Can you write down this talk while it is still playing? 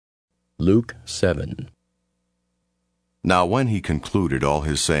Luke 7. Now when he concluded all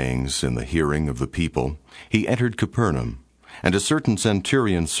his sayings in the hearing of the people, he entered Capernaum. And a certain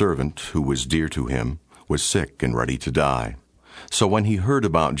centurion servant, who was dear to him, was sick and ready to die. So when he heard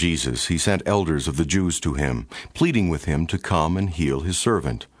about Jesus, he sent elders of the Jews to him, pleading with him to come and heal his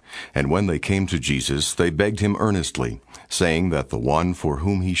servant. And when they came to Jesus, they begged him earnestly, saying that the one for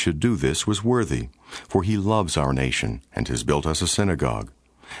whom he should do this was worthy, for he loves our nation, and has built us a synagogue.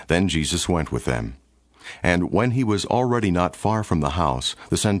 Then Jesus went with them. And when he was already not far from the house,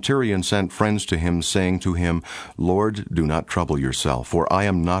 the centurion sent friends to him, saying to him, Lord, do not trouble yourself, for I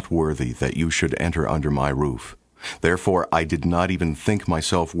am not worthy that you should enter under my roof. Therefore I did not even think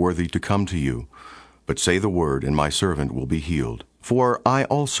myself worthy to come to you. But say the word, and my servant will be healed. For I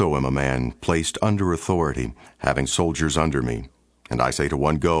also am a man placed under authority, having soldiers under me. And I say to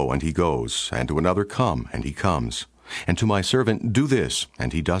one, Go, and he goes, and to another, Come, and he comes. And to my servant, Do this,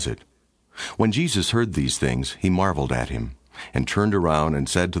 and he does it. When Jesus heard these things, he marveled at him, and turned around and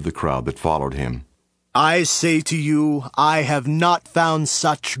said to the crowd that followed him, I say to you, I have not found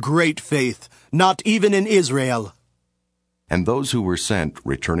such great faith, not even in Israel. And those who were sent,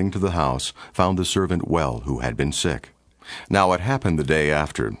 returning to the house, found the servant well who had been sick. Now it happened the day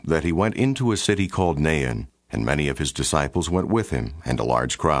after, that he went into a city called Nain, and many of his disciples went with him, and a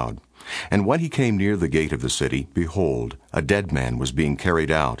large crowd. And when he came near the gate of the city, behold, a dead man was being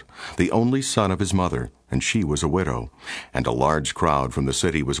carried out, the only son of his mother, and she was a widow, and a large crowd from the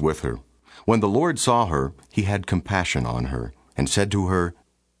city was with her. When the Lord saw her, he had compassion on her, and said to her,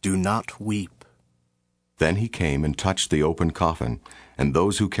 Do not weep. Then he came and touched the open coffin, and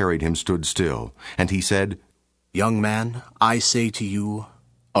those who carried him stood still. And he said, Young man, I say to you,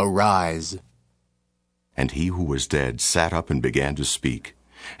 arise. And he who was dead sat up and began to speak.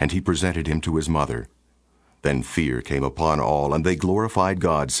 And he presented him to his mother. Then fear came upon all, and they glorified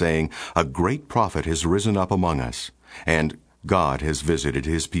God, saying, A great prophet has risen up among us, and God has visited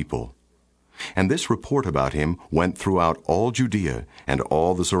his people. And this report about him went throughout all Judea and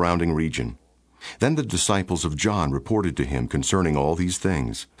all the surrounding region. Then the disciples of John reported to him concerning all these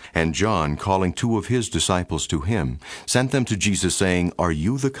things. And John, calling 2 of his disciples to him, sent them to Jesus, saying, Are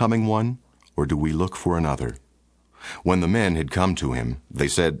you the coming one, or do we look for another? When the men had come to him, they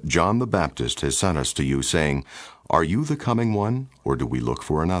said, John the Baptist has sent us to you, saying, Are you the coming one, or do we look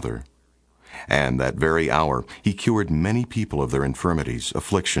for another? And that very hour he cured many people of their infirmities,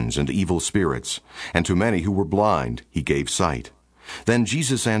 afflictions, and evil spirits, and to many who were blind he gave sight. Then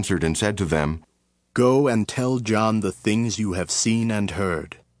Jesus answered and said to them, Go and tell John the things you have seen and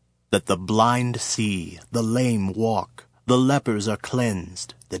heard, that the blind see, the lame walk, the lepers are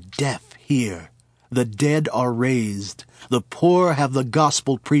cleansed, the deaf hear, the dead are raised, the poor have the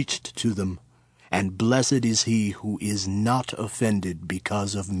gospel preached to them, and blessed is he who is not offended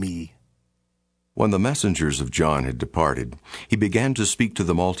because of me. When the messengers of John had departed, he began to speak to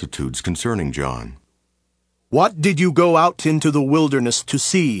the multitudes concerning John. What did you go out into the wilderness to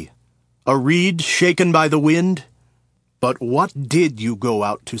see? A reed shaken by the wind? But what did you go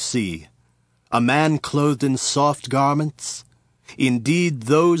out to see? A man clothed in soft garments? Indeed,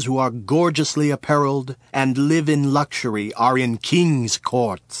 those who are gorgeously apparelled and live in luxury are in kings'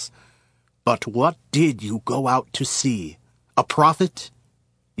 courts. But what did you go out to see? A prophet?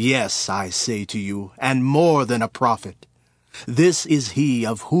 Yes, I say to you, and more than a prophet. This is he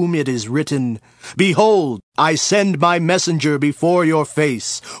of whom it is written, Behold, I send my messenger before your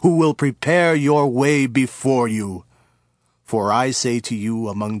face, who will prepare your way before you. For I say to you,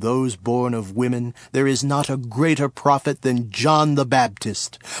 among those born of women, there is not a greater prophet than John the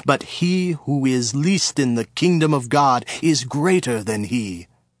Baptist, but he who is least in the kingdom of God is greater than he.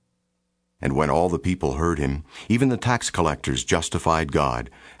 And when all the people heard him, even the tax collectors justified God,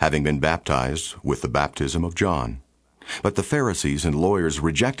 having been baptized with the baptism of John. But the Pharisees and lawyers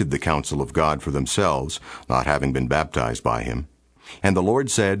rejected the counsel of God for themselves, not having been baptized by him. And the Lord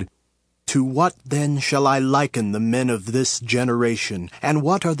said, To what then shall I liken the men of this generation, and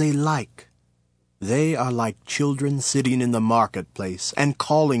what are they like? They are like children sitting in the marketplace, and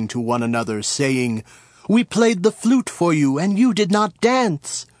calling to one another, saying, We played the flute for you, and you did not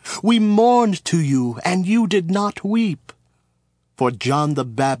dance. We mourned to you, and you did not weep. For John the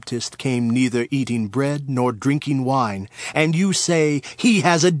Baptist came neither eating bread nor drinking wine, and you say, He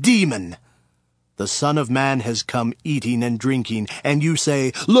has a demon. The Son of Man has come eating and drinking, and you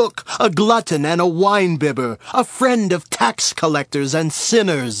say, Look, a glutton and a wine-bibber, a friend of tax collectors and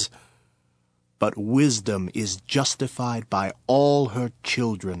sinners. But wisdom is justified by all her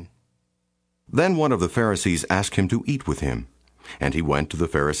children. Then one of the Pharisees asked him to eat with him. And he went to the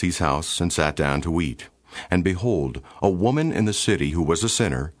Pharisee's house and sat down to eat. And behold, a woman in the city who was a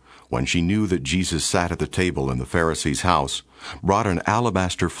sinner, when she knew that Jesus sat at the table in the Pharisee's house, brought an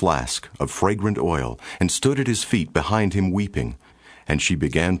alabaster flask of fragrant oil, and stood at his feet behind him weeping. And she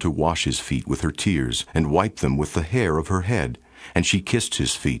began to wash his feet with her tears, and wiped them with the hair of her head. And she kissed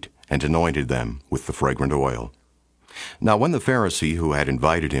his feet, and anointed them with the fragrant oil. Now when the Pharisee who had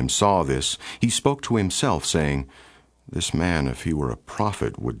invited him saw this, he spoke to himself, saying, This man, if he were a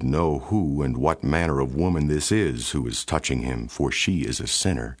prophet, would know who and what manner of woman this is who is touching him, for she is a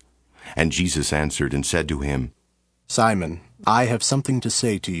sinner. And Jesus answered and said to him, Simon, I have something to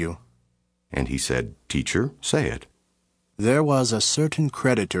say to you. And he said, Teacher, say it. There was a certain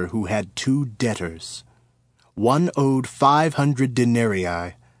creditor who had 2 debtors. One owed 500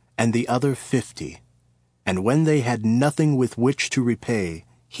 denarii, and the other 50. And when they had nothing with which to repay,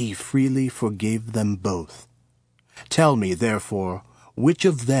 he freely forgave them both. Tell me, therefore, which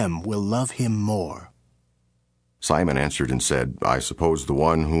of them will love him more? Simon answered and said, I suppose the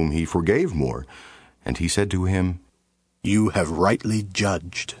one whom he forgave more. And he said to him, You have rightly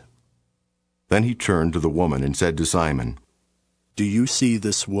judged. Then he turned to the woman and said to Simon, Do you see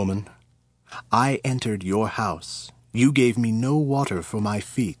this woman? I entered your house. You gave me no water for my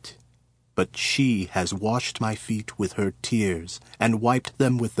feet, but she has washed my feet with her tears and wiped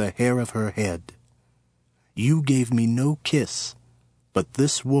them with the hair of her head. You gave me no kiss, but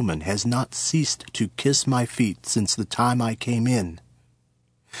this woman has not ceased to kiss my feet since the time I came in.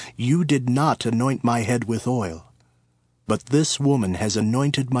 You did not anoint my head with oil, but this woman has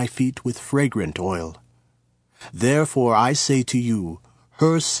anointed my feet with fragrant oil. Therefore I say to you,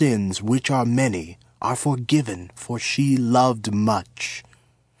 her sins, which are many, are forgiven, for she loved much.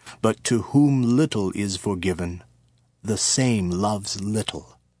 But to whom little is forgiven, the same loves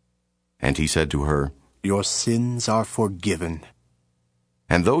little. And he said to her, Your sins are forgiven.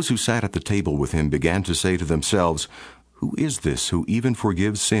 And those who sat at the table with him began to say to themselves, Who is this who even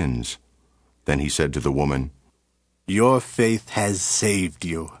forgives sins? Then he said to the woman, Your faith has saved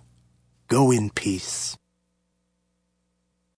you. Go in peace.